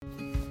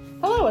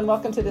Hello, and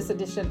welcome to this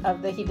edition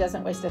of the He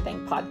Doesn't Waste a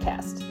Thing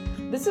podcast.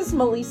 This is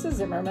Melissa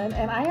Zimmerman,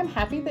 and I am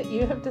happy that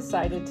you have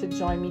decided to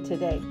join me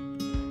today.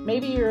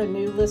 Maybe you're a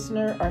new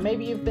listener, or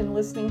maybe you've been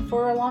listening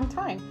for a long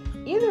time.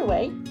 Either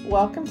way,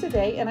 welcome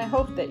today, and I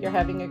hope that you're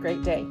having a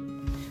great day.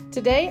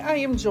 Today, I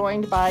am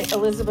joined by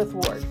Elizabeth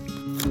Ward.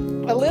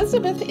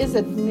 Elizabeth is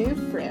a new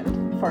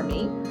friend for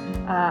me.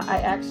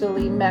 I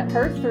actually met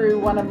her through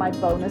one of my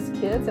bonus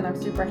kids, and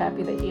I'm super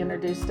happy that he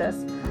introduced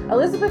us.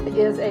 Elizabeth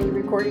is a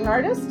recording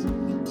artist.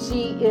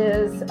 She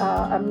is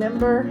a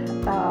member,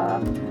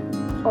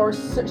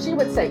 she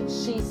would say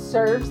she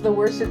serves the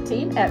worship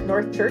team at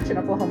North Church in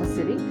Oklahoma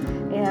City,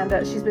 and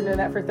she's been doing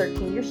that for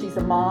 13 years. She's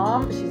a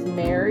mom. She's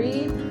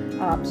married.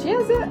 She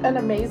has an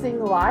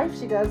amazing life.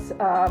 She does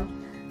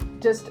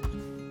just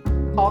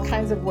all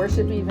kinds of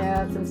worship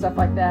events and stuff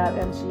like that,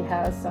 and she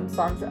has some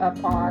songs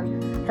up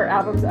on her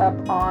albums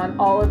up on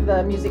all of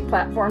the music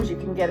platforms. You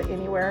can get it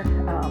anywhere. You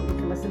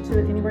can listen to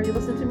it anywhere you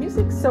listen to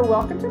music. So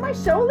welcome to my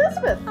show,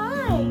 Elizabeth.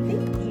 Hi,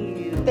 thank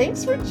you.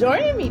 Thanks for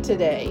joining me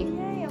today.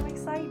 Yay, I'm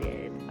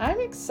excited. I'm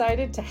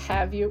excited to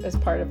have you as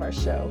part of our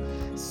show.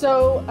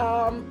 So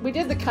we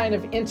did the kind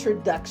of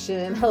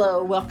introduction.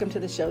 Hello, welcome to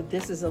the show.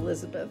 This is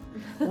Elizabeth.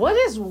 What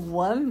is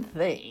one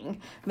thing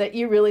that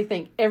you really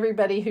think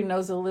everybody who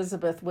knows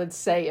Elizabeth would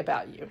say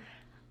about you?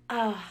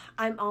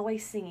 I'm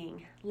always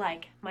singing,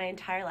 like, my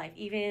entire life.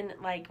 Even,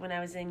 like, when I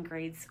was in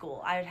grade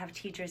school, I would have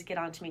teachers get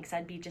on to me because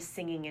I'd be just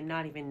singing and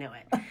not even know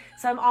it.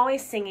 So I'm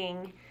always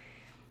singing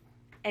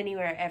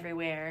anywhere,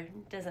 everywhere.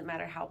 Doesn't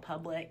matter how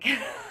public.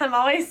 I'm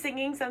always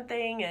singing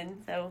something,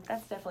 and so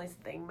that's definitely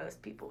something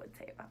most people would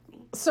say about me.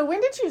 So when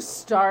did you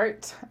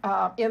start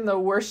in the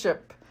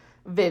worship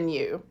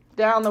venue,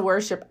 down the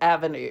worship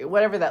avenue,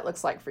 whatever that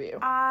looks like for you?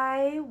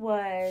 I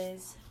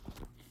was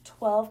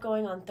 12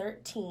 going on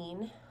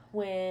 13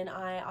 when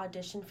I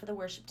auditioned for the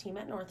worship team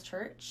at North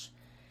Church,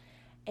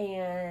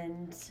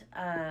 and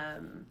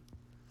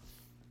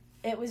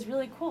it was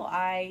really cool.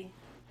 I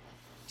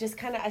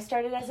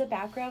started as a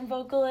background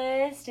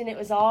vocalist, and it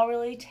was all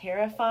really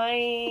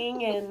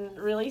terrifying and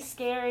really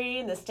scary,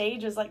 and the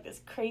stage was like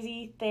this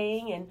crazy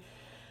thing, and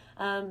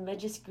I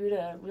just grew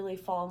to really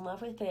fall in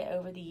love with it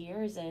over the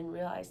years and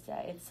realized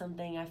that it's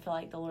something I feel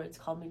like the Lord's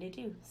called me to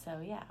do.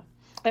 So, yeah.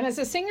 And as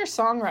a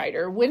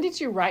singer-songwriter, when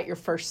did you write your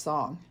first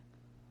song?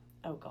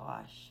 Oh,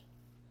 gosh.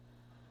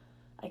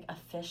 Like,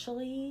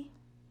 officially,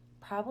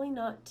 probably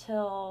not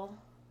till,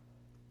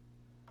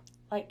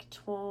 like,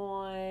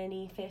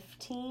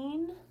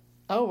 2015.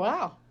 Oh,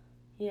 wow.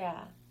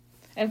 Yeah.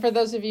 And for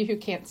those of you who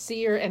can't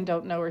see her and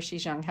don't know her,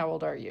 she's young. How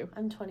old are you?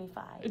 I'm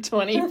 25.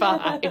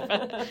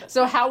 25.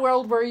 So how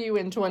old were you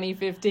in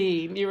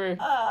 2015? You were...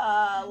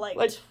 I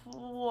was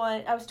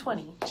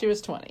 20. She was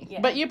 20.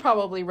 Yeah. But you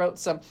probably wrote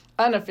some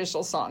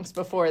unofficial songs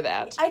before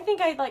that. I think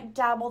I,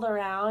 dabbled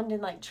around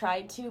and,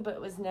 tried to,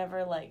 but was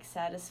never,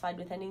 satisfied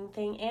with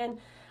anything. And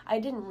I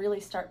didn't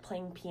really start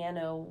playing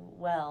piano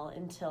well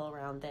until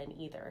around then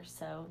either.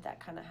 So that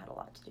kind of had a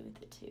lot to do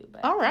with it, too.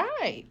 But all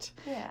right.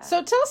 Yeah.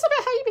 So tell us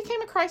about how you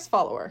became a Christ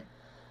follower.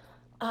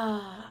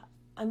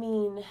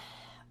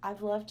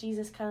 I've loved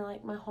Jesus kind of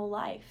like my whole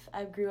life.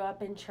 I grew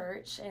up in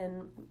church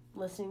and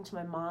listening to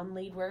my mom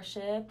lead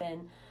worship,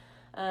 and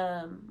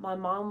my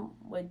mom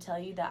would tell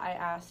you that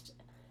I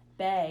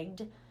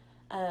begged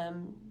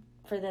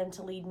for them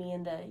to lead me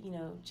in the,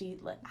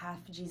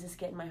 have Jesus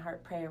get in my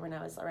heart prayer when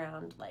I was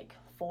around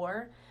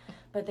 4,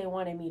 but they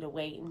wanted me to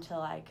wait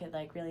until I could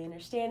really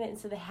understand it, and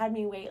so they had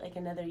me wait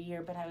another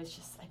year, but I was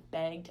just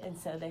begged, and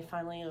so they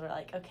finally were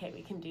like, okay,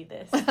 we can do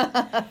this.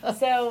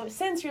 So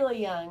since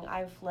really young,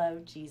 I've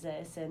loved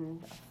Jesus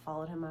and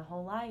followed him my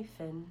whole life,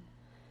 and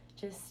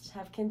just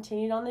have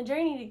continued on the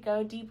journey to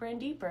go deeper and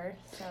deeper.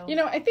 So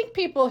I think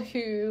people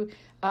who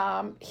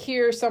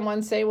hear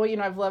someone say, well,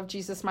 I've loved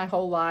Jesus my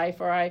whole life,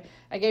 or I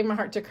gave my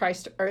heart to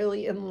Christ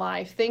early in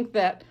life, think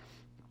that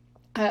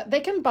they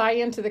can buy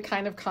into the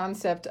kind of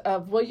concept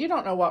of, well, you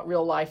don't know what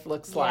real life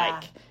looks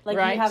like.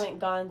 Right? You haven't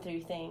gone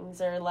through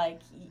things, or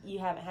you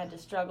haven't had to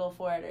struggle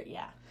for it, or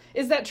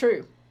Is that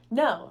true?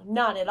 No,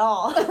 not at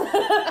all.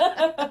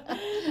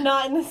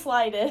 Not in the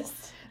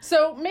slightest.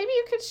 So maybe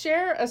you could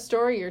share a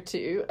story or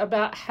two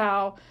about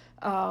how,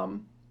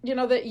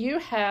 that you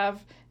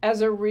have, as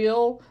a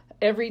real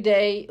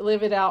everyday,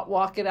 live it out,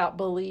 walk it out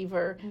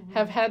believer,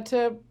 have had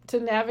to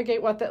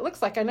navigate what that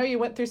looks like. I know you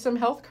went through some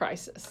health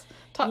crisis.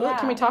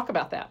 Can we talk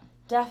about that?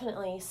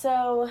 Definitely.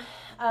 So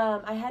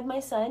I had my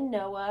son,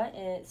 Noah,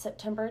 in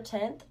September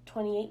 10th,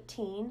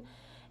 2018,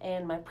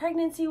 and my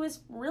pregnancy was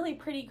really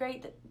pretty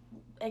great,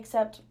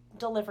 except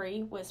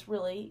delivery was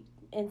really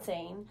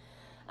insane,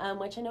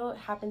 which I know it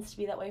happens to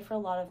be that way for a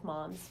lot of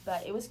moms,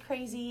 but it was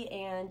crazy,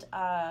 and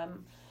a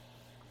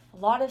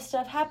lot of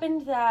stuff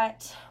happened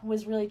that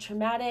was really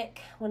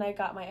traumatic. When I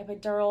got my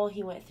epidural,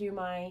 he went through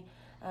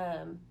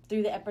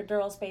through the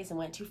epidural space and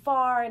went too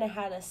far, and I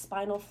had a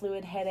spinal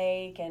fluid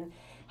headache and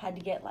had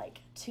to get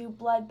 2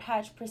 blood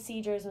patch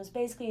procedures, and was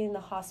basically in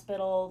the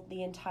hospital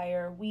the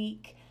entire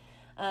week,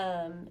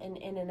 and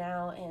in and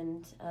out,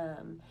 and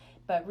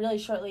but really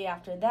shortly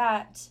after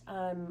that,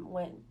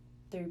 went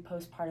through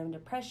postpartum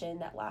depression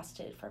that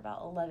lasted for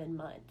about 11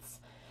 months.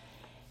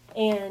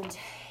 And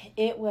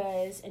it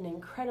was an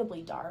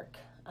incredibly dark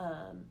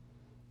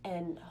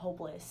and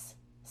hopeless,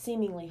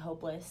 seemingly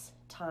hopeless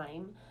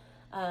time.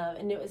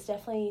 And it was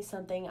definitely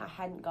something I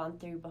hadn't gone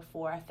through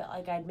before. I felt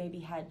like I'd maybe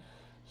had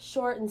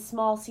short and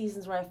small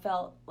seasons where I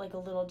felt like a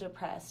little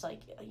depressed. Like,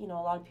 you know,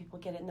 a lot of people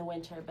get it in the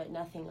winter, but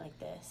nothing like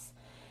this.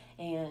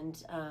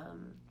 And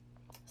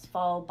it's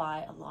followed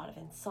by a lot of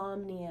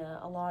insomnia,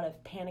 a lot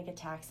of panic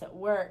attacks at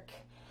work,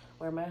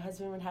 where my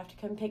husband would have to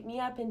come pick me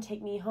up and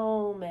take me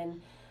home,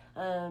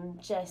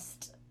 and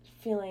just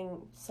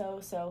feeling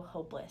so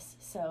hopeless.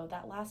 So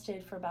that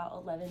lasted for about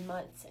 11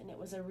 months, and it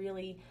was a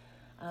really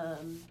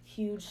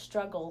huge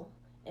struggle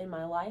in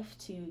my life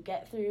to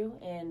get through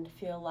and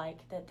feel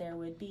like that there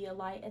would be a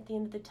light at the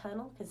end of the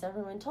tunnel, because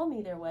everyone told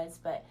me there was,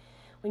 but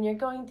when you're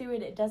going through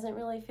it, it doesn't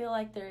really feel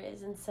like there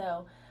is. And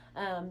so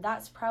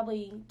that's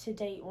probably to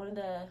date one of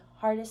the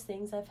hardest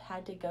things I've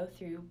had to go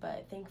through,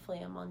 but thankfully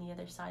I'm on the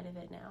other side of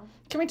it now.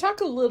 Can we talk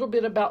a little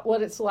bit about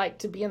what it's like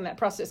to be in that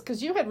process?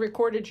 Because you had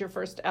recorded your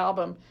first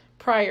album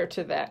prior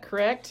to that,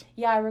 correct?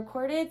 Yeah, I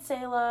recorded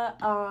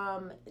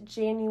Selah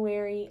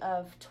January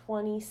of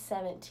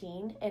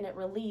 2017, and it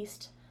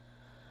released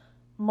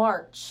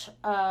March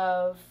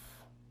of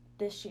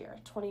this year,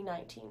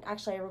 2019.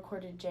 Actually, I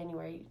recorded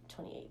January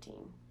 2018,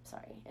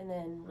 and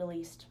then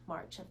released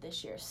March of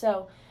this year.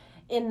 So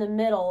in the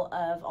middle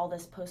of all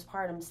this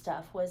postpartum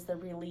stuff was the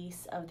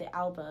release of the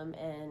album,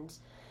 and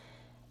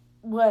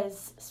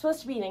was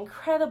supposed to be an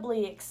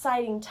incredibly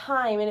exciting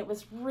time, and it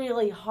was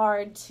really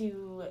hard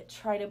to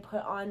try to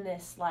put on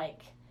this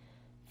like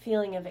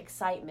feeling of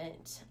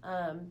excitement,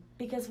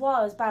 because while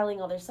I was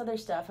battling all this other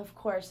stuff, of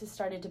course I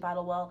started to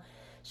battle, well,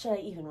 should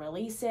I even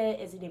release it?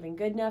 Is it even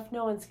good enough?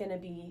 No one's going to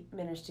be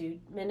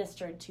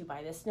ministered to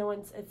by this.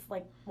 It's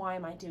like, why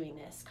am I doing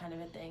this kind of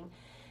a thing?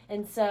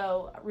 And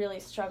so I really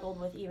struggled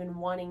with even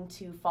wanting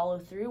to follow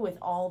through with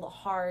all the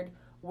hard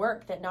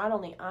work that not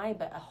only I,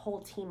 but a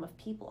whole team of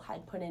people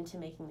had put into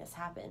making this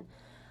happen.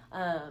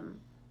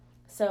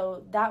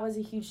 So that was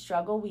a huge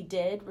struggle. We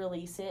did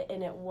release it,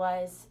 and it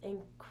was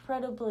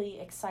incredibly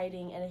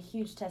exciting and a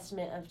huge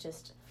testament of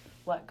just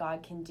what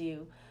God can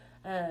do.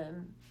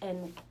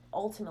 And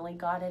ultimately,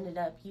 God ended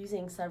up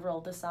using several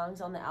of the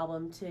songs on the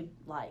album to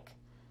like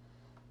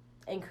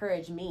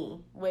encourage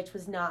me, which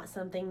was not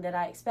something that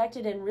I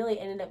expected, and really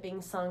ended up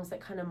being songs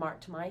that kind of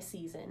marked my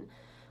season,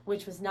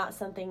 which was not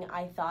something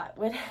I thought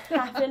would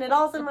happen at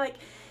all. So I'm like,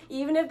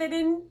 even if they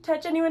didn't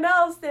touch anyone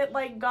else, that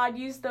like God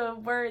used the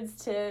words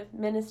to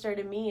minister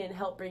to me and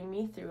help bring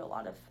me through a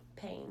lot of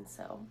pain.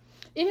 So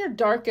in your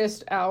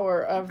darkest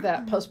hour of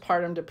that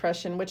postpartum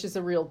depression, which is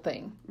a real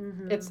thing,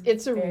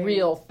 it's a very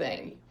real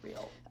thing, very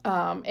real.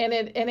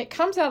 And it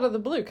comes out of the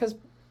blue, because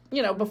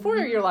you know, before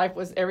your life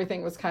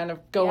everything was kind of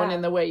going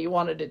in the way you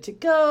wanted it to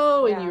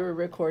go, and you were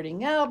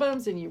recording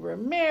albums, and you were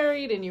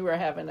married, and you were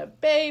having a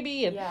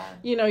baby, and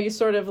you know, you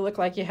sort of looked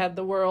like you had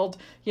the world,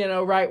 you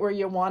know, right where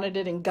you wanted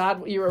it, and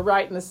God, you were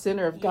right in the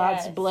center of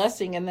God's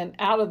blessing, and then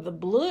out of the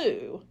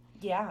blue,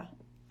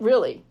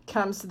 really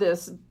comes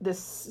this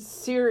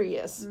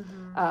serious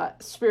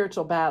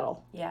spiritual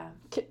battle.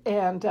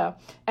 And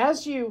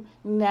as you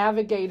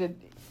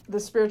navigated the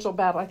spiritual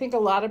battle, I think a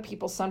lot of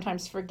people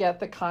sometimes forget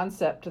the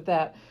concept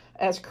that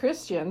as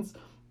Christians,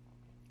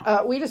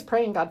 we just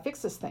pray and God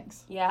fixes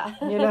things. You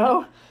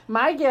know,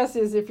 my guess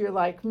is, if you're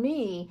like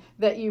me,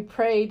 that you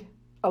prayed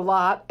a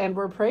lot and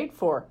were prayed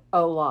for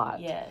a lot.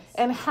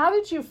 And how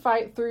did you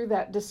fight through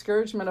that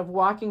discouragement of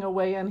walking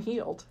away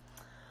unhealed?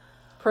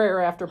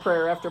 Prayer after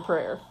prayer after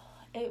prayer.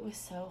 It was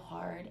so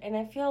hard. And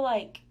I feel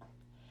like,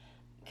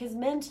 because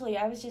mentally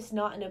I was just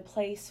not in a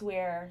place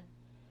where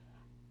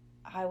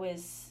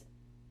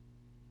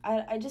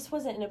I just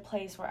wasn't in a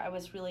place where I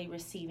was really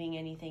receiving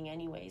anything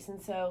anyways.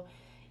 And so,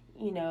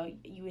 you know,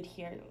 you would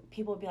hear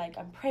people would be like,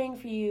 I'm praying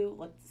for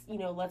you.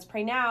 Let's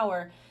pray now.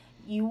 Or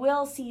you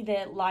will see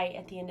the light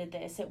at the end of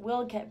this. It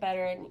will get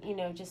better. And, you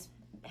know,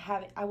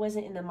 I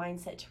wasn't in the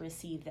mindset to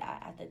receive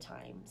that at the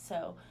time.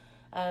 So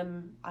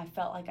I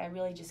felt like I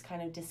really just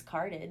kind of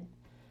discarded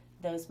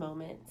those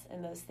moments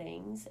and those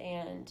things.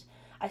 And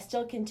I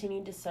still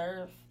continued to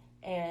serve,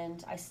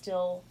 and I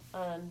still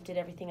did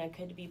everything I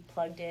could to be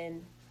plugged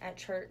in at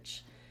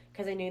church,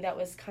 because I knew that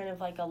was kind of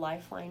like a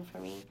lifeline for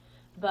me.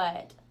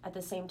 But at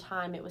the same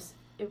time, it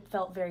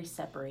felt very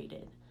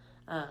separated,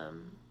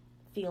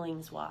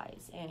 feelings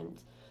wise. And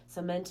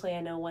so mentally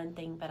I know one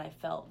thing, but I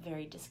felt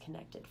very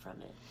disconnected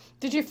from it.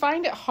 Did you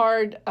find it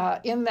hard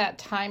in that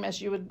time,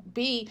 as you would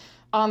be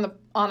on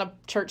a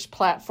church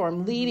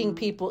platform leading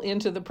people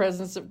into the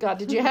presence of God?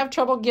 Did you have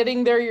trouble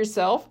getting there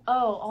yourself?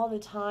 Oh, all the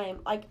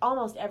time, like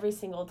almost every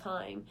single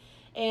time.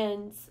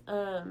 And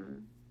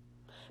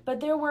but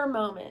there were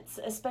moments,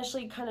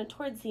 especially kind of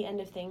towards the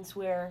end of things,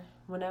 where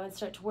when I would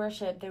start to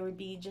worship, there would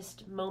be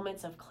just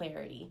moments of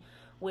clarity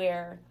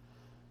where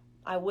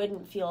I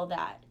wouldn't feel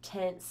that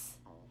tense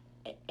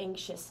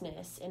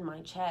anxiousness in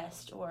my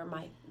chest, or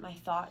my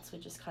thoughts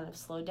would just kind of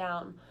slow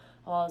down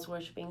while I was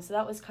worshiping. So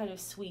that was kind of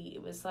sweet.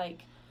 It was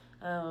like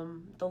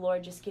the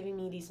Lord just giving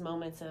me these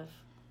moments of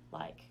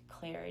like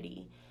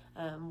clarity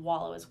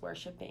while I was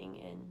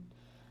worshiping,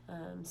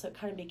 and so it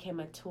kind of became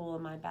a tool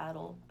in my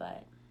battle.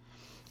 But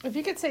if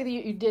you could say that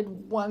you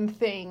did one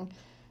thing,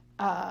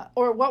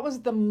 or what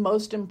was the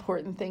most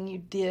important thing you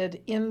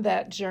did in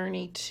that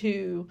journey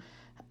to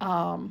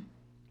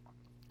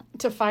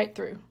fight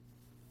through?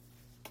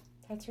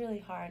 That's really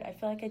hard. I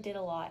feel like I did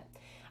a lot.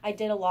 I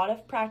did a lot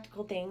of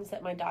practical things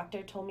that my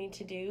doctor told me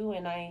to do,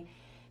 and I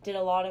did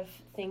a lot of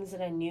things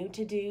that I knew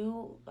to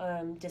do,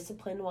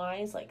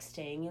 discipline-wise, like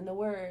staying in the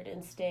Word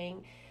and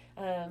staying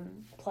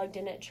plugged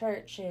in at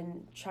church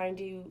and trying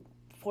to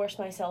force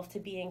myself to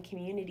be in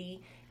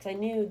community, because I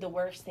knew the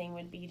worst thing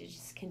would be to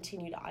just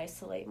continue to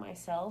isolate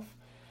myself.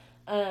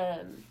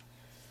 But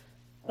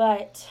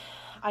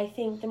I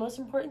think the most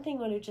important thing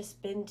would have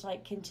just been to,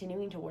 like,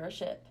 continuing to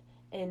worship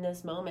in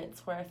those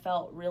moments where I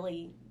felt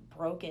really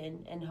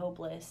broken and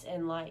hopeless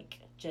and like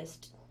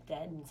just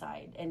dead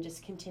inside, and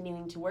just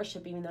continuing to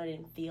worship even though I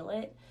didn't feel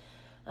it,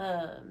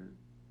 and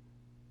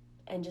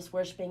just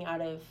worshiping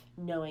out of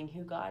knowing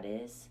who God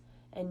is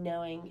and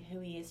knowing who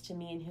He is to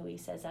me and who He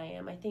says I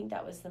am. I think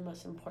that was the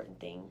most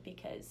important thing,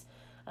 because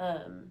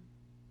I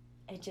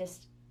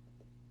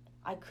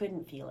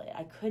couldn't feel it.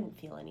 I couldn't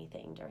feel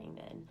anything during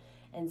then,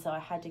 and so I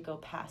had to go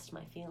past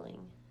my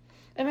feeling.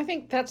 And I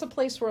think that's a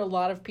place where a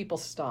lot of people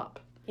stop.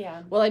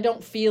 Yeah. Well, I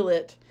don't feel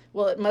it.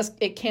 Well, it must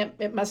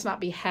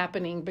not be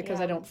happening because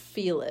I don't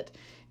feel it.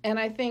 And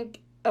I think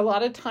a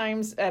lot of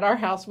times at our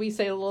house, we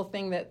say a little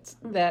thing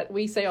that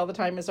we say all the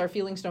time is our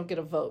feelings don't get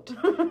a vote,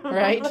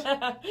 right?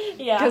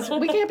 Yeah. Because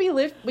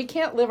we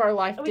can't live our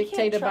life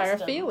dictated by our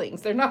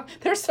feelings.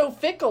 They're so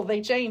fickle. They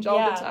change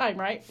all the time,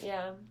 right?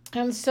 Yeah.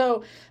 And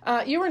so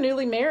you were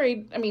newly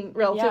married. I mean,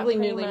 relatively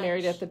newly much.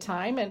 married at the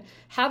time. And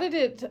how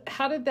did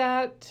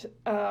that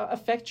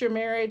affect your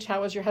marriage? How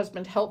was your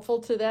husband helpful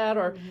to that?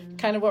 Or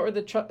kind of what were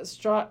the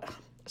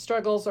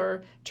struggles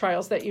or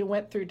trials that you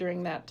went through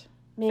during that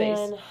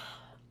phase?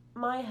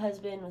 My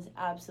husband was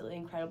absolutely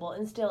incredible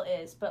and still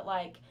is. But,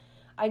 like,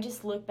 I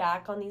just look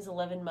back on these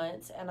 11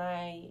 months and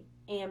I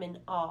am in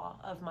awe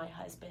of my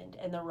husband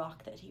and the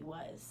rock that he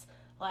was.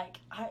 Like,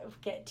 I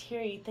get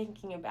teary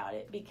thinking about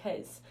it,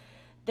 because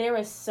there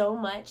was so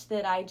much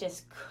that I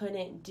just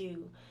couldn't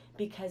do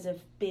because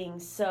of being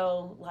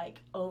so,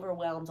 like,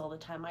 overwhelmed all the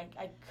time. I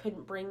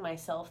couldn't bring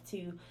myself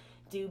to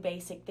do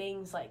basic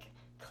things like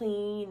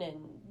clean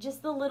and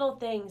just the little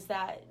things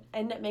that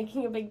end up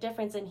making a big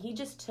difference. And he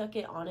just took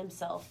it on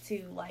himself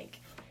to,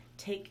 like,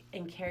 take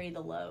and carry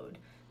the load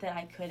that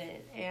I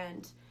couldn't.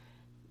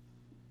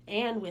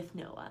 And with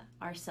Noah,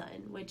 our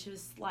son, which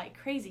was, like,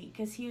 crazy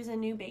because he was a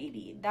new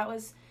baby. That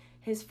was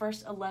his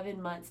first 11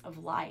 months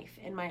of life,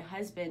 and my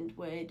husband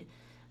would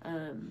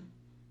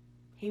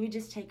he would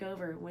just take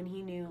over when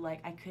he knew, like,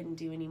 I couldn't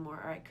do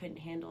anymore, or I couldn't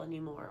handle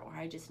anymore, or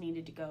I just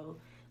needed to go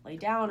lay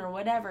down or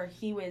whatever.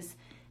 He was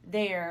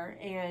there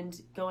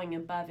and going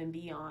above and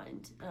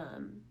beyond,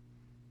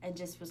 and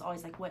just was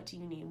always like, what do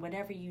you need?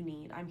 Whatever you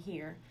need, I'm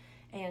here.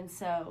 And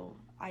so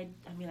I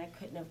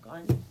couldn't have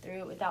gone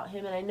through it without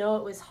him, and I know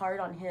it was hard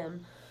on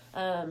him.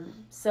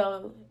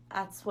 So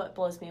that's what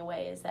blows me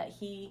away, is that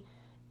he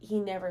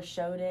never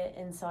showed it,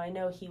 and so I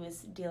know he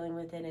was dealing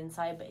with it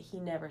inside, but he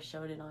never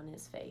showed it on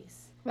his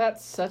face.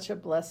 That's such a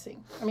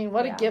blessing. I mean,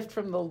 what a gift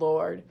from the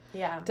Lord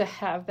to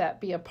have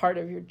that be a part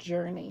of your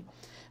journey.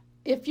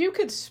 If you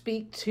could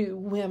speak to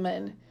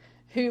women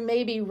who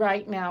maybe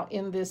right now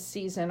in this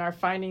season are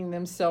finding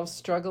themselves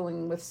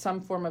struggling with some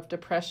form of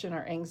depression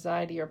or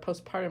anxiety or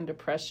postpartum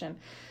depression,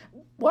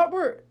 what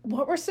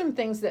were some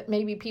things that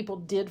maybe people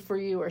did for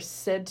you or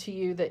said to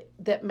you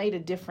that made a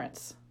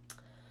difference?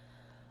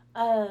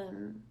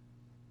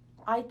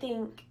 I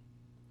think,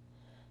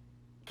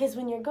 because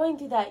when you're going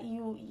through that,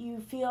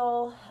 you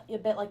feel a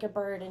bit like a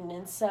burden.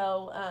 And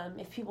so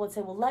if people would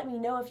say, well, let me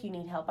know if you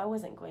need help, I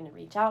wasn't going to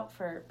reach out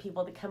for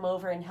people to come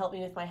over and help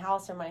me with my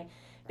house or my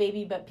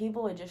baby, but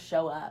people would just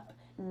show up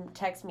and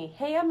text me,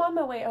 hey, I'm on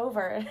my way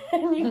over,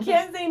 and you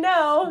can't say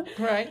no.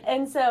 Right.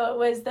 And so it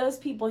was those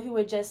people who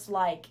would just,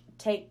 like,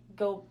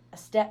 go a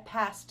step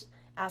past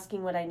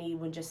asking what I need,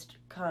 would just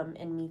come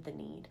and meet the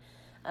need.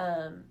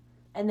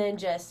 And then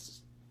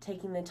just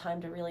taking the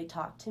time to really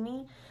talk to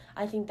me.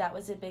 I think that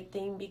was a big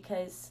thing,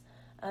 because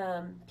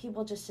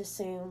people just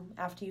assume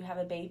after you have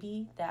a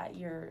baby that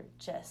you're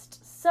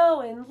just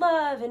so in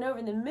love and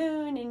over the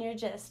moon, and you're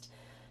just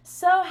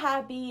so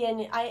happy,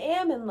 and I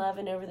am in love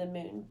and over the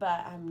moon,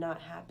 but I'm not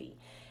happy.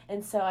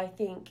 And so I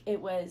think it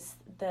was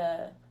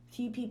the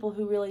few people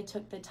who really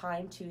took the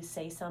time to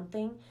say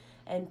something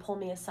and pull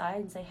me aside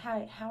and say,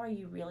 how are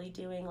you really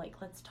doing?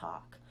 Like, let's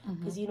talk,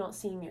 because you don't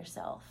seem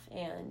yourself.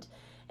 And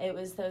it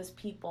was those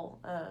people.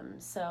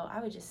 So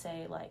I would just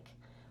say, like,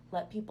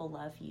 let people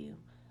love you.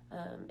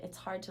 It's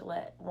hard to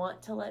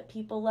want to let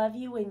people love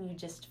you when you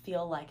just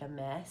feel like a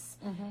mess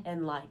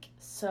and, like,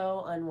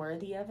 so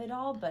unworthy of it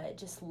all, but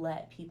just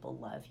let people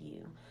love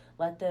you.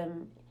 Let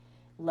them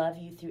love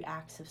you through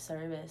acts of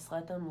service.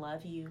 Let them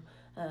love you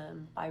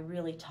by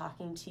really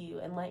talking to you,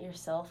 and let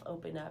yourself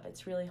open up.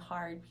 It's really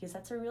hard because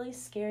that's a really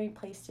scary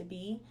place to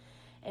be,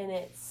 and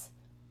it's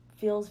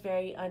feels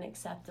very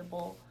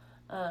unacceptable,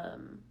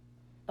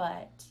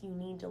 but you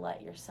need to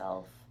let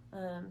yourself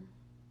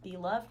be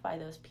loved by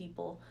those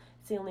people.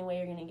 It's the only way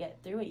you're going to get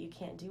through it. You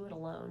can't do it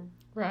alone.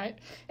 Right.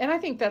 And I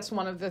think that's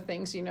one of the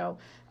things,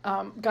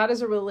 God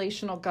is a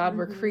relational God.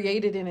 We're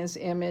created in his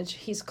image.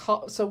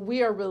 So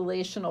we are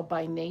relational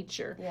by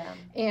nature. Yeah.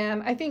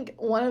 And I think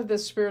one of the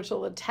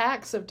spiritual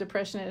attacks of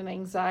depression and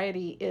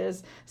anxiety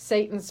is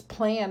Satan's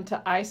plan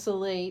to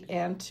isolate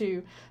and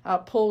to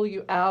pull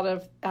you out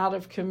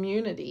of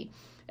community.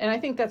 And I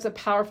think that's a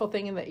powerful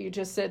thing in that you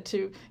just said,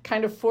 to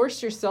kind of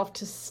force yourself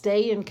to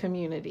stay in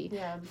community,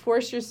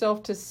 force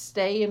yourself to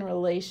stay in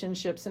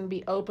relationships and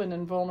be open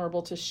and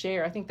vulnerable to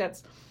share. I think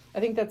that's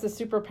a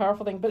super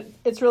powerful thing, but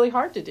it's really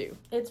hard to do.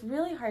 It's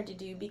really hard to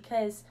do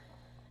because,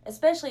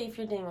 especially if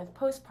you're dealing with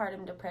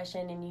postpartum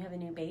depression and you have a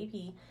new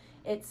baby,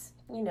 it's,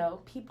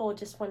 people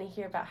just want to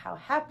hear about how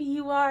happy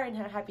you are and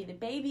how happy the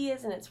baby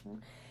is. And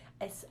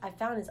I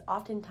found it's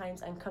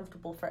oftentimes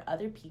uncomfortable for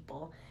other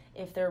people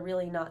if they're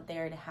really not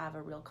there to have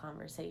a real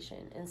conversation.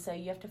 And so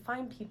you have to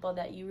find people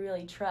that you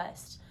really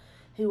trust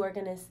who are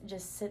going to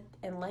just sit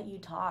and let you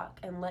talk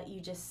and let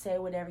you just say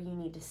whatever you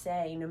need to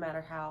say, no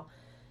matter how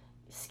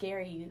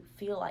scary you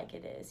feel like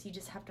it is. You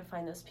just have to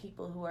find those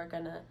people who are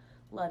going to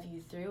love you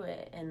through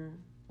it and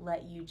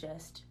let you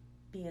just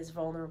be as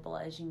vulnerable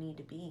as you need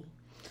to be.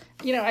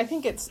 I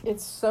think it's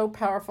so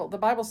powerful. The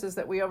Bible says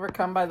that we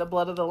overcome by the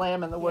blood of the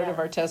Lamb and the word of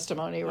our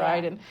testimony,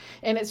 right?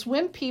 And it's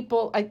when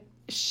people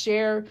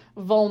share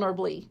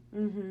vulnerably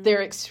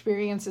their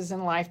experiences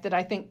in life that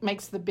I think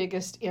makes the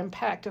biggest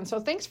impact. And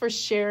so thanks for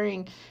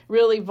sharing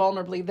really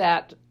vulnerably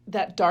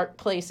that dark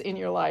place in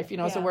your life.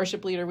 As a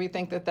worship leader, we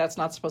think that that's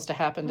not supposed to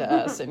happen to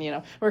us.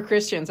 And, we're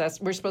Christians.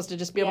 We're supposed to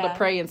just be able to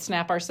pray and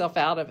snap ourselves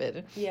out of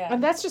it. Yeah.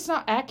 And that's just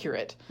not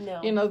accurate.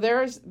 No.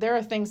 There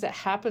are things that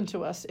happen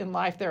to us in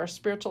life. There are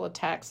spiritual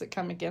attacks that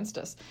come against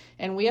us.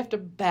 And we have to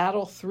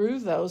battle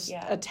through those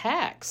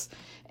attacks.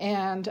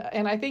 And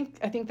I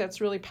think that's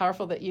really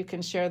powerful that you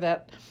can share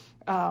that.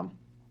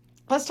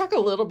 Let's talk a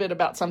little bit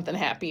about something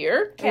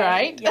happier,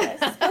 right? Yes.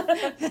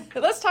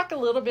 Let's talk a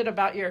little bit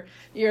about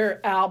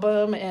your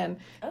album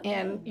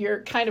and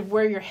your kind of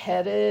where you're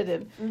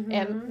headed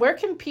and where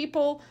can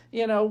people,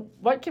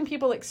 what can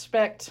people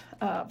expect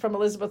from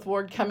Elizabeth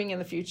Ward coming in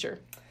the future?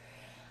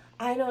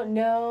 I don't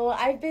know.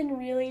 I've been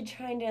really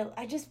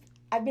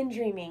I've been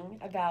dreaming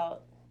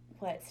about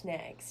what's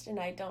next, and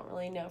I don't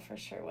really know for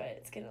sure what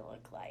it's going to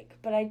look like.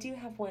 But I do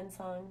have one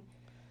song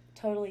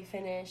totally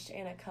finished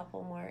and a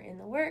couple more in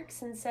the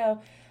works, and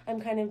so I'm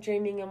kind of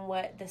dreaming on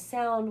what the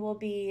sound will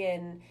be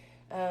and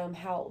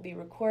how it will be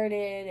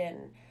recorded,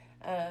 and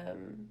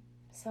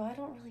so I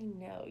don't really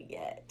know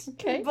yet.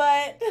 Okay,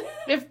 but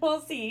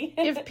we'll see.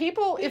 if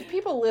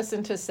people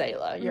listen to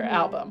Selah, your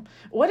album,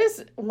 what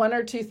is one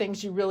or two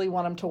things you really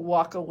want them to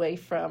walk away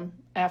from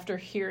after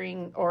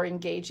hearing or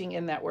engaging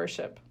in that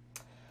worship?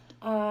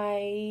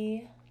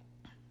 I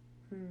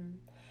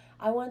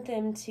want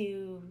them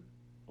to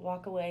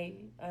walk away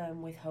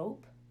with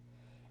hope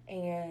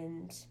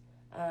and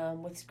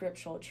with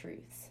scriptural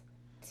truths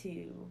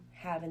to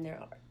have in their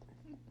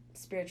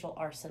spiritual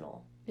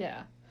arsenal.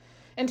 Yeah.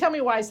 And tell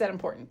me, why is that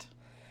important?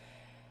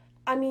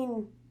 I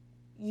mean,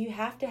 you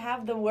have to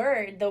have the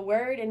word. The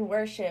word and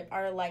worship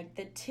are like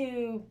the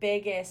two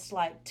biggest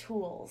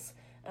tools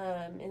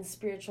in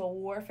spiritual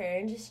warfare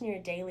and just in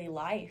your daily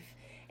life.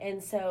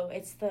 And so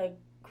it's the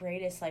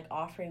greatest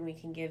offering we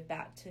can give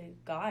back to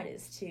God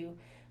is to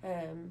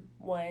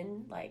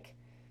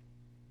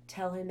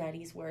tell him that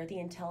he's worthy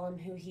and tell him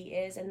who he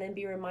is, and then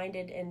be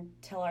reminded and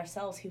tell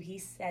ourselves who he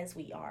says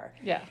we are.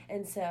 Yeah.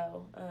 And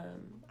so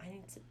I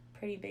think it's a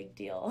pretty big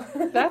deal.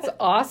 That's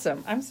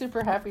awesome. I'm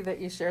super happy that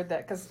you shared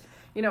that because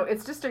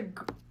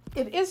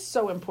it is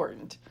so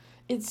important.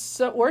 It's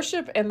so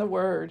worship and the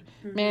word,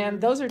 man,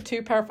 those are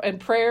two powerful, and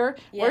prayer,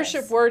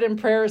 worship, word, and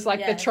prayer is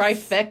like the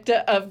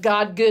trifecta of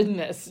God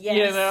goodness,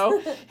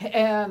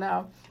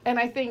 and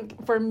I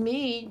think for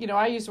me,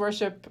 I use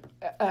worship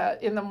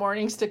in the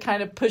mornings to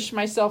kind of push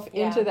myself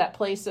into that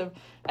place of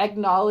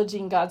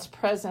acknowledging God's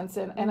presence,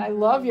 and I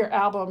love your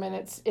album, and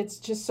it's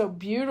just so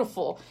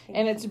beautiful,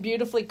 and it's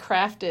beautifully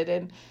crafted,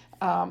 and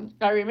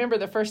I remember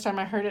the first time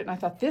I heard it, and I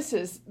thought, this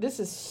is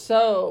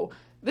so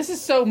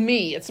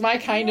me. It's my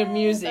kind of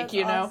music,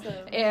 awesome.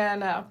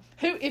 And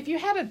if you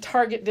had a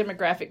target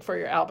demographic for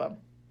your album,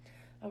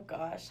 oh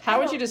gosh, how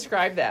would you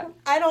describe that?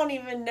 I don't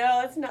even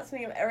know. It's not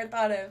something I've ever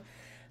thought of.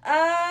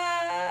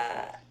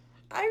 I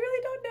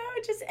really don't know.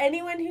 Just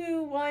anyone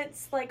who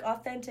wants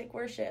authentic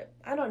worship.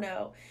 I don't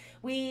know.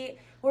 We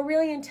were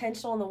really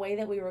intentional in the way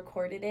that we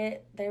recorded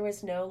it. There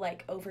was no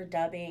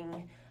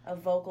overdubbing of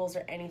vocals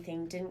or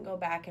anything. Didn't go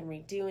back and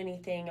redo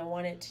anything. I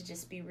want it to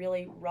just be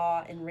really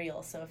raw and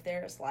real. So if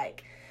there's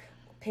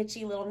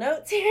pitchy little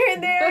notes here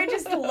and there, I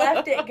just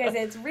left it because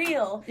it's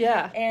real.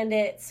 Yeah. And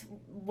it's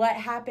what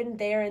happened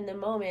there in the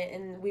moment,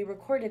 and we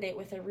recorded it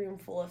with a room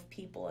full of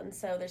people, and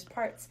so there's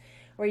parts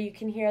where you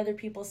can hear other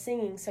people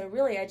singing. So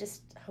really, I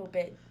just hope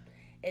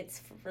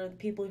it's for the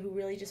people who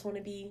really just want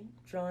to be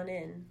drawn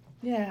in.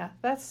 Yeah,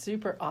 that's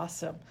super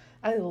awesome.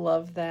 I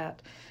love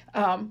that.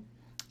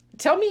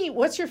 Tell me,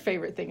 what's your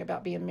favorite thing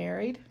about being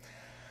married?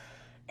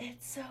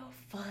 It's so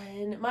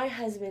fun. My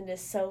husband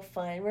is so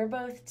fun. We're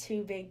both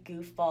two big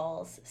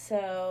goofballs.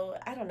 So,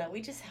 I don't know.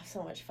 We just have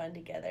so much fun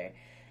together.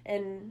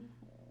 And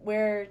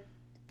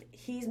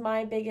he's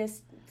my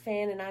biggest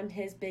fan and I'm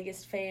his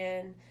biggest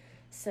fan.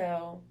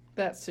 So,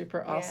 that's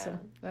super awesome.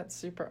 Yeah. That's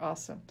super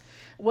awesome.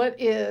 What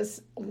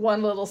is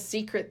one little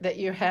secret that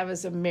you have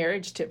as a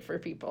marriage tip for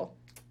people?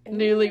 Ooh.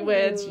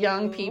 Newlyweds,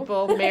 young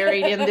people,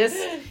 married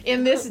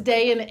in this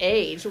day and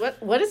age.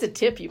 What is a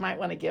tip you might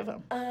want to give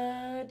them?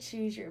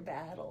 Choose your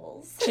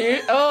battles.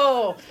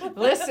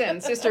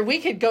 Listen, sister, we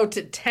could go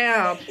to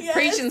town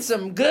preaching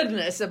some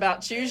goodness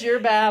about choose your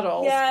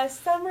battles. Yeah,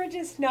 some are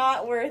just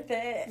not worth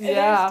it. And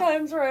there's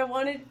times where I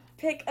want to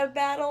pick a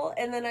battle,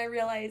 and then I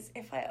realize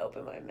if I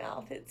open my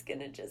mouth, it's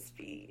gonna just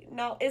be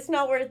it's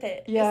not worth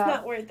it. Yeah. It's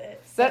not worth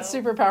it. So. That's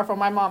super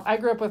powerful. I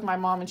grew up with my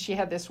mom, and she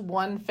had this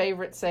one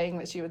favorite saying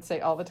that she would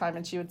say all the time,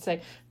 and she would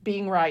say,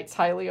 "Being right's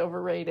highly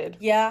overrated."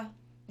 Yeah.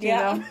 You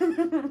know?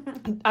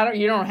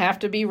 You don't have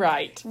to be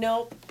right.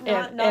 Nope.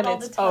 Not all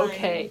the time.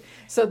 Okay.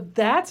 So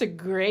that's a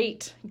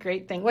great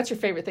thing. What's your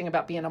favorite thing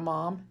about being a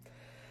mom?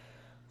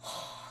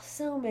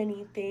 So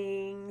many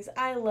things.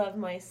 I love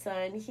my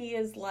son.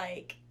 He's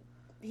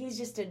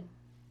just a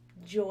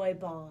joy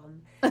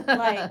bomb.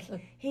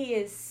 He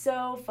is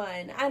so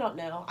fun. I don't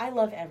know. I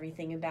love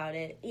everything about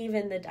it,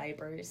 even the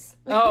diapers.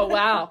 Oh,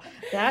 wow.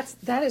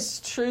 That is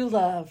true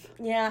love.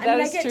 Yeah,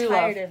 I get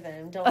tired of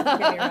them, don't get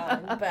me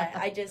wrong, but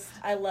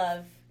I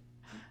love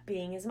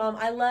being his mom.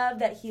 I love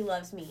that he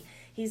loves me.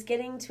 He's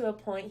getting to a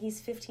point, he's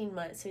 15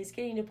 months, so he's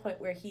getting to a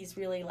point where he's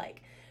really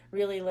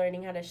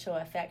learning how to show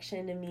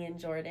affection to me and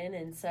Jordan,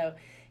 and so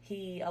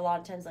a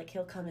lot of times,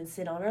 he'll come and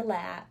sit on our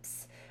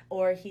laps,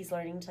 or he's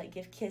learning to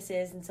give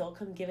kisses, and so he'll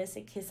come give us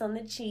a kiss on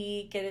the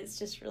cheek, and it's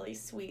just really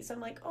sweet. So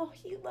I'm like, oh,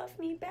 he loved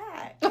me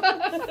back.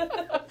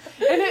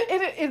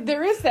 and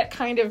there is that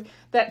kind of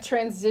that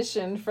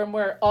transition from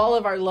where all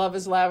of our love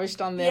is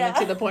lavished on them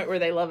to the point where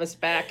they love us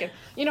back.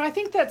 And I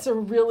think that's a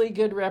really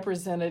good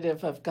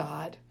representative of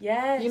God.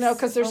 Yes.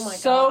 Because there's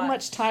so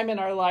much time in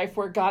our life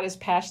where God is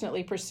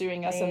passionately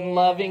pursuing us and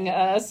loving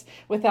us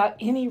without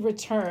any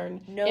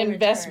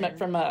investment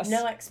from us.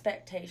 No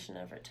expectation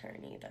of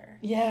return either.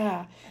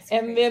 Yeah.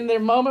 And then the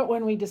moment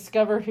when we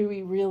discover who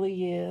he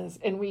really is,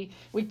 and we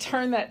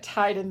turn that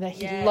tide and that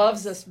he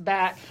loves us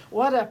back,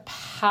 what a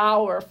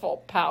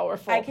powerful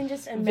I can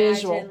just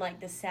imagine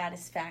the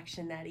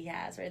satisfaction that he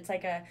has, where it's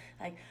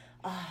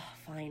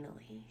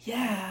finally.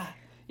 Yeah.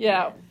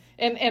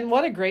 And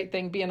what a great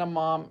thing being a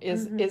mom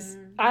is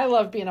I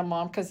love being a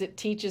mom because it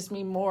teaches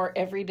me more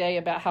every day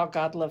about how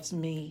God loves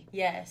me.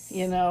 Yes.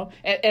 Oh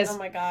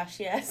my gosh,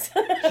 yes.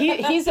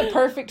 He's a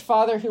perfect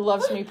father who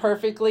loves me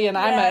perfectly, and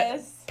I'm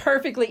a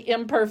perfectly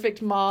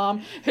imperfect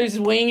mom who's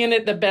winging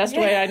it the best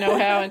way I know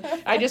how. And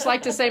I just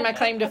like to say my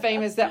claim to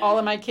fame is that all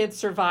of my kids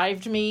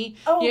survived me.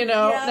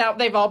 Now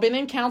they've all been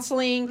in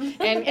counseling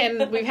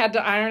and we've had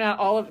to iron out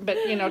all of, but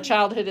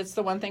childhood, it's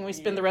the one thing we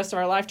spend the rest of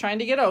our life trying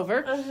to get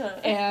over.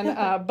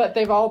 And but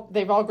they've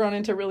all grown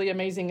into really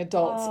amazing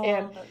adults.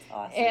 That's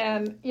awesome.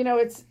 And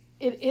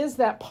it is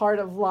that part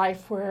of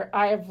life where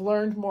I have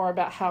learned more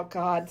about how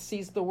God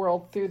sees the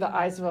world through the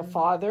eyes of a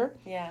father.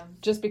 Yeah.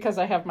 Just because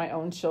I have my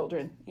own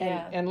children.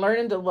 Yeah. And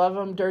learning to love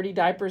them, dirty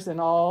diapers and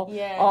all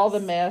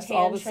the mess, tantrums,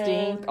 all the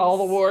stink, all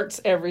the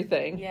warts,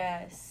 everything.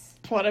 Yes.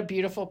 What a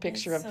beautiful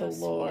picture of the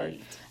Lord.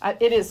 Sweet.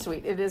 It is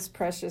sweet. It is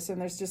precious. And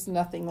there's just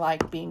nothing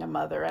like being a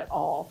mother at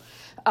all.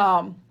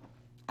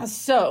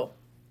 So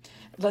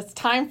it's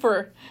time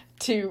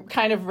to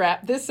kind of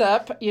wrap this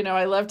up.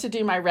 I love to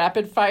do my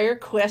rapid fire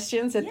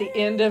questions at the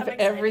end of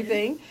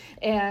everything.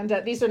 And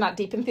these are not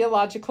deep and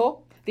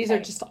theological. These are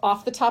just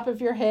off the top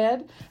of your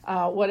head.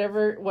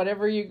 Whatever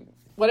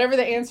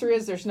the answer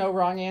is, there's no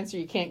wrong answer.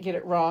 You can't get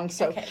it wrong.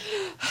 So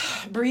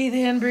breathe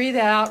in, breathe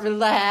out,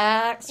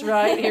 relax.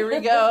 Right, here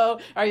we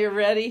go. Are you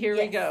ready? Here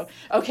we go.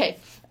 Okay.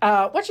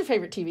 What's your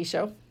favorite TV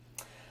show?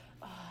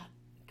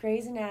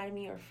 Grey's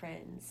Anatomy or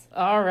Friends.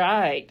 All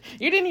right.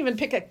 You didn't even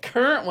pick a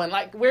current one.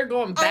 We're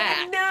going back.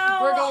 I know.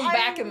 We're going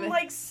back in the...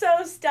 I'm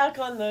so stuck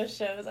on those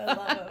shows. I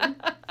love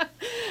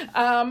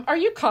them. Are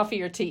you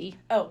coffee or tea?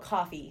 Oh,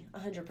 coffee.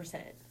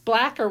 100%.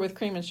 Black or with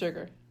cream and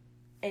sugar?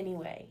 Any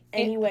way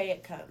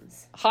it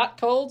comes. Hot,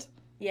 cold?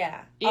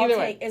 Yeah. Either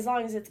way. As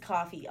long as it's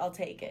coffee, I'll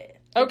take it.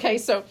 Okay,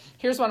 so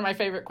here's one of my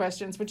favorite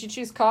questions. Would you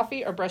choose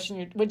coffee or brushing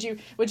your... Would you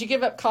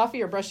give up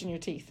coffee or brushing your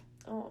teeth?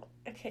 Oh,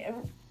 okay.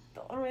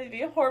 I'm going to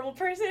be a horrible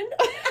person.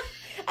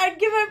 I'd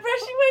give up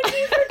brushing my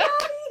teeth for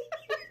coffee.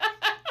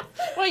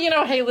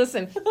 Well, hey,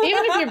 listen, even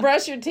if you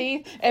brush your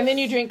teeth and then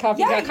you drink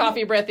coffee, you got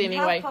coffee breath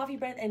anyway. Have coffee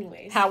breath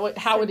anyways. How would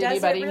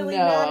anybody really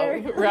know?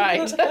 Matter?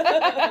 Right.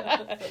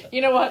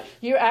 You know what?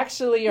 You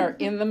actually are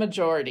in the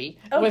majority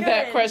with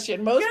that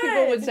question. Most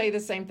people would say the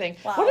same thing.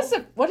 Wow.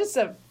 What does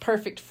a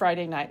perfect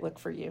Friday night look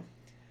for you?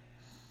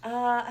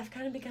 I've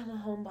kind of become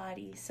a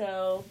homebody,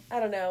 so I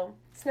don't know.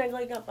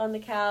 Snuggling up on the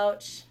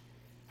couch,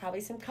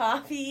 probably some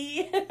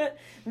coffee,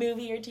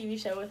 movie or TV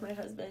show with my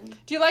husband.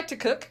 Do you like to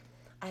cook?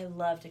 I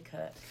love to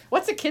cook.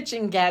 What's a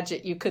kitchen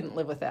gadget you couldn't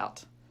live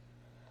without?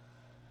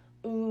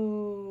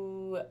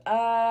 My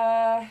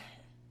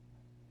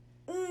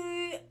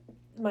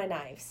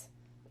knives.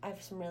 I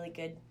have some really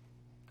good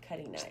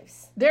cutting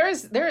knives. There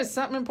is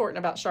something important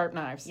about sharp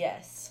knives.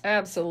 Yes.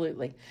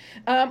 Absolutely.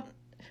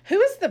 Who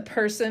is the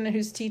person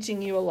who's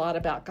teaching you a lot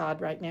about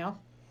God right now?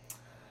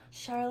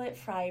 Charlotte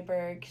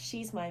Freiberg.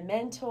 She's my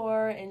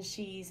mentor, and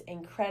she's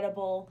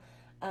incredible.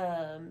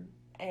 And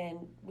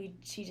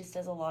she just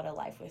does a lot of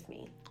life with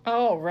me.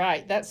 Oh,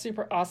 right. That's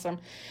super awesome.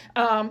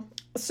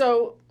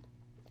 So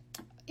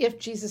if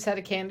Jesus had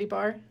a candy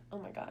bar, oh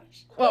my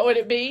gosh, what would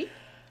it be?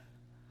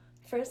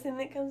 First thing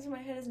that comes to my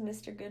head is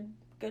Mr.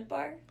 Good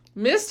Bar.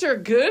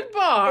 Mr.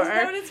 Goodbar. Is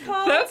that what it's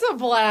called? That's a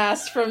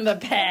blast from the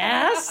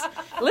past.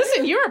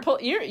 Listen, you were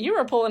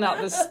pulling out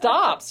the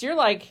stops. You're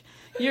like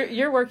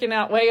you're working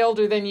out way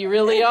older than you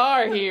really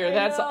are here.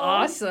 That's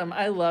awesome.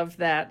 I love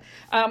that.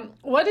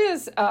 What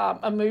is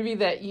a movie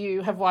that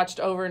you have watched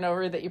over and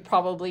over that you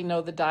probably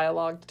know the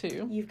dialogue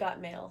to? You've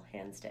Got Mail,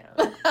 hands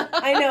down.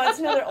 I know, it's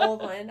another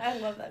old one. I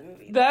love that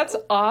movie. That's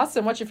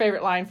awesome. What's your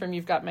favorite line from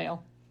You've Got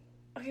Mail?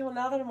 Okay, well,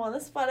 now that I'm on the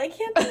spot, I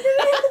can't think of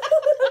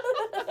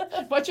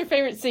it. What's your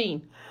favorite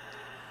scene?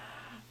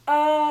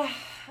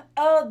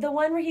 The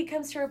one where he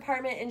comes to her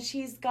apartment and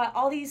she's got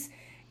all these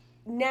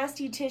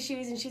nasty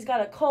tissues and she's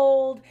got a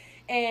cold,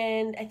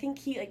 and I think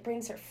he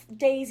brings her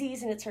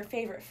daisies and it's her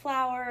favorite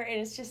flower, and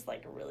it's just a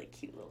really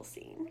cute little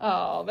scene.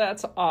 Oh,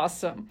 that's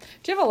awesome.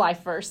 Do you have a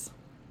life verse?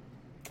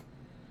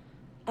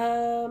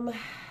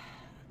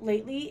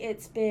 Lately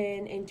it's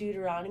been in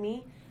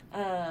Deuteronomy,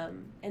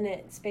 and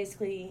it's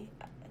basically,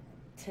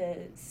 to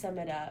sum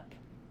it up.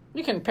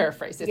 You can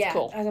paraphrase. It's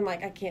cool. As I'm I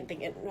can't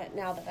think it right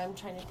now that I'm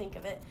trying to think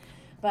of it,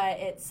 but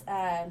it's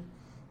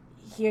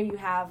here you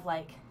have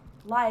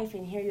life,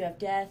 and here you have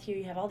death. Here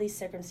you have all these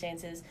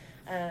circumstances,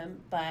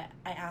 but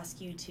I ask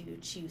you to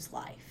choose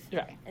life.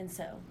 Right. And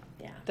so,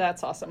 yeah.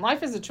 That's awesome.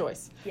 Life is a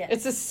choice. Yes.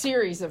 It's a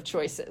series of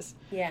choices.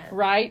 Yeah.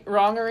 Right,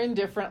 wrong, or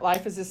indifferent.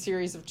 Life is a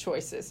series of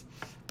choices.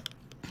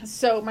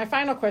 So my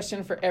final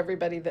question for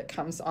everybody that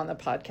comes on the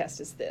podcast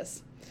is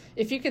this.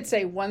 If you could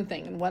say one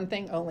thing and one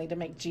thing only to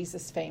make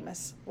Jesus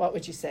famous, what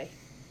would you say?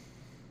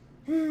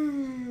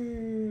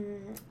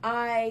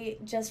 I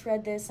just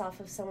read this off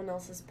of someone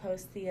else's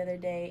post the other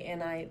day,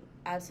 and I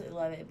absolutely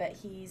love it. But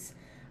he's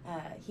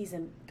a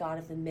God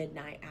of the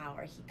midnight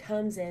hour. He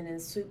comes in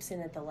and swoops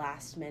in at the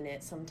last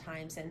minute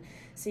sometimes. And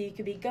so you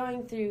could be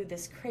going through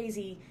this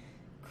crazy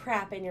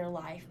crap in your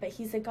life, but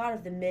he's the God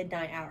of the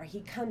midnight hour. He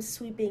comes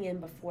sweeping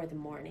in before the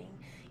morning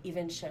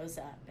even shows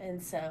up.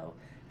 And so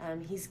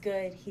he's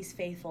good, he's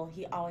faithful,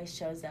 he always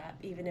shows up,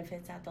 even if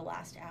it's at the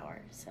last hour.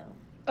 So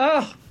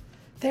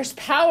there's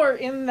power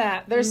in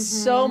that. There's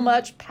so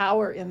much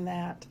power in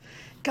that.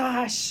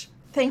 Gosh,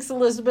 thanks,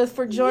 Elizabeth,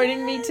 for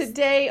joining me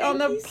today on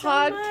the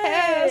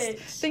podcast.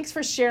 Thanks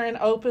for sharing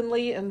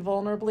openly and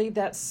vulnerably.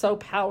 That's so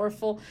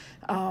powerful.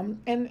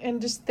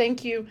 And just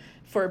thank you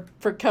for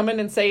coming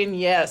and saying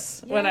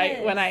yes when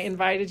I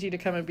invited you to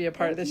come and be a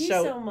part of this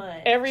show. Thank you so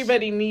much.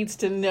 Everybody needs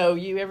to know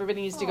you.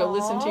 Everybody needs to go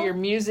listen to your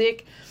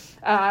music.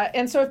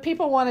 And so if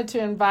people wanted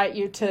to invite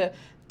you to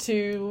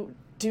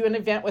do an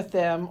event with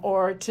them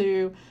or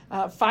to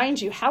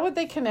find you, how would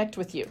they connect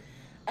with you?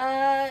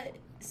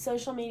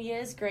 Social media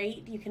is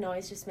great. You can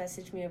always just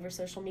message me over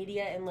social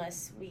media,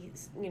 unless we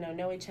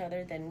know each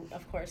other, then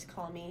of course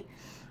call me.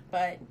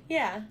 But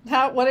yeah.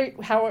 How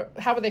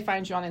would they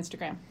find you on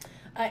Instagram?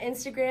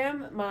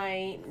 Instagram,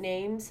 my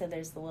name, so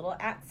there's the little @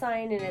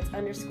 and it's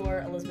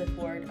 _Elizabeth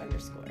Ward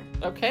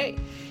 _. Okay.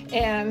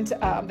 And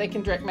they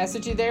can direct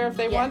message you there if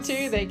they want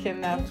to. They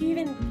can... I think you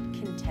even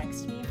can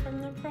text me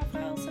from the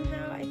profile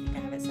somehow. I think I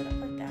have it set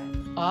up like that.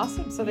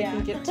 Awesome. So they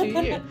can get to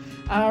you.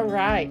 All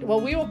right. Well,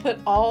 we will put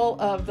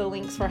all of the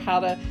links for how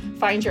to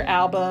find your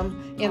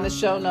album in the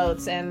show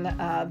notes, and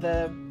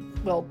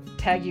we'll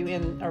tag you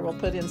in, or we'll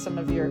put in some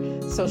of your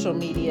social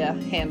media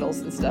handles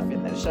and stuff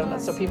in the show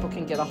notes so people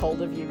can get a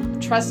hold of you.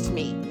 Trust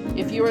me,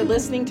 if you are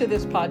listening to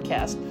this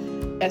podcast,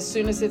 as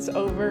soon as it's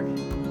over,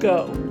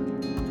 go.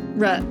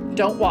 Run.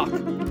 Don't walk,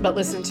 but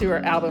listen to her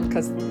album,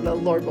 because the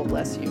Lord will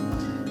bless you.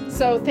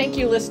 So thank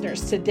you,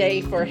 listeners,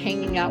 today for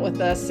hanging out with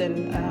us.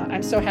 And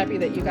I'm so happy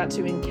that you got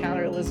to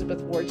encounter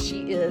Elizabeth Ward.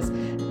 She is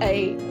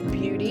a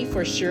beauty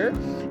for sure.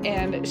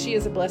 And she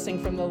is a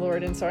blessing from the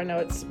Lord. And so I know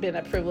it's been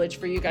a privilege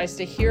for you guys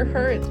to hear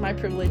her. It's my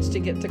privilege to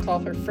get to call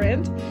her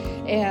friend.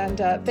 And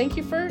thank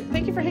you for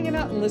hanging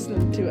out and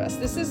listening to us.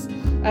 This is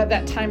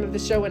that time of the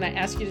show when I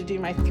ask you to do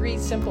my 3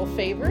 simple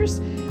favors.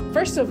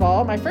 First of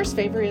all, my first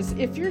favor is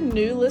if you're a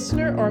new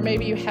listener, or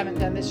maybe you haven't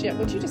done this yet,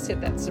 would you just hit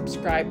that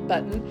subscribe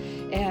button?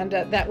 And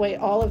that way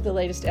all of the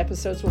latest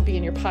episodes will be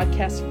in your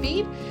podcast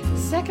feed.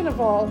 Second of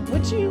all,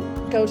 would you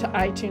go to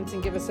iTunes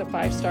and give us a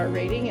 5-star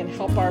rating and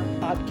help our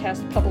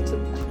podcast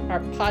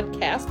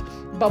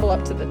bubble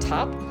up to the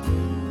top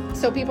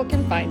so people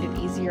can find it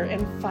easier?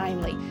 And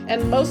finally,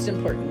 and most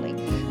importantly,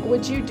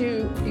 would you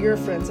do your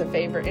friends a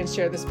favor and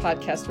share this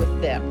podcast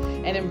with them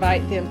and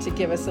invite them to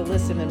give us a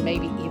listen and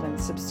maybe even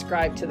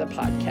subscribe to the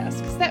podcast?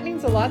 Because that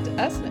means a lot to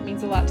us and it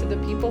means a lot to the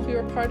people who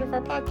are part of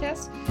our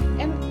podcast.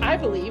 And I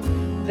believe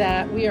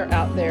that we are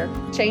out there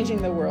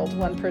changing the world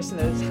one person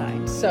at a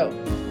time. So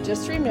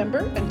just remember,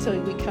 until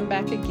we come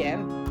back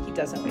again, He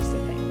doesn't waste a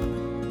thing.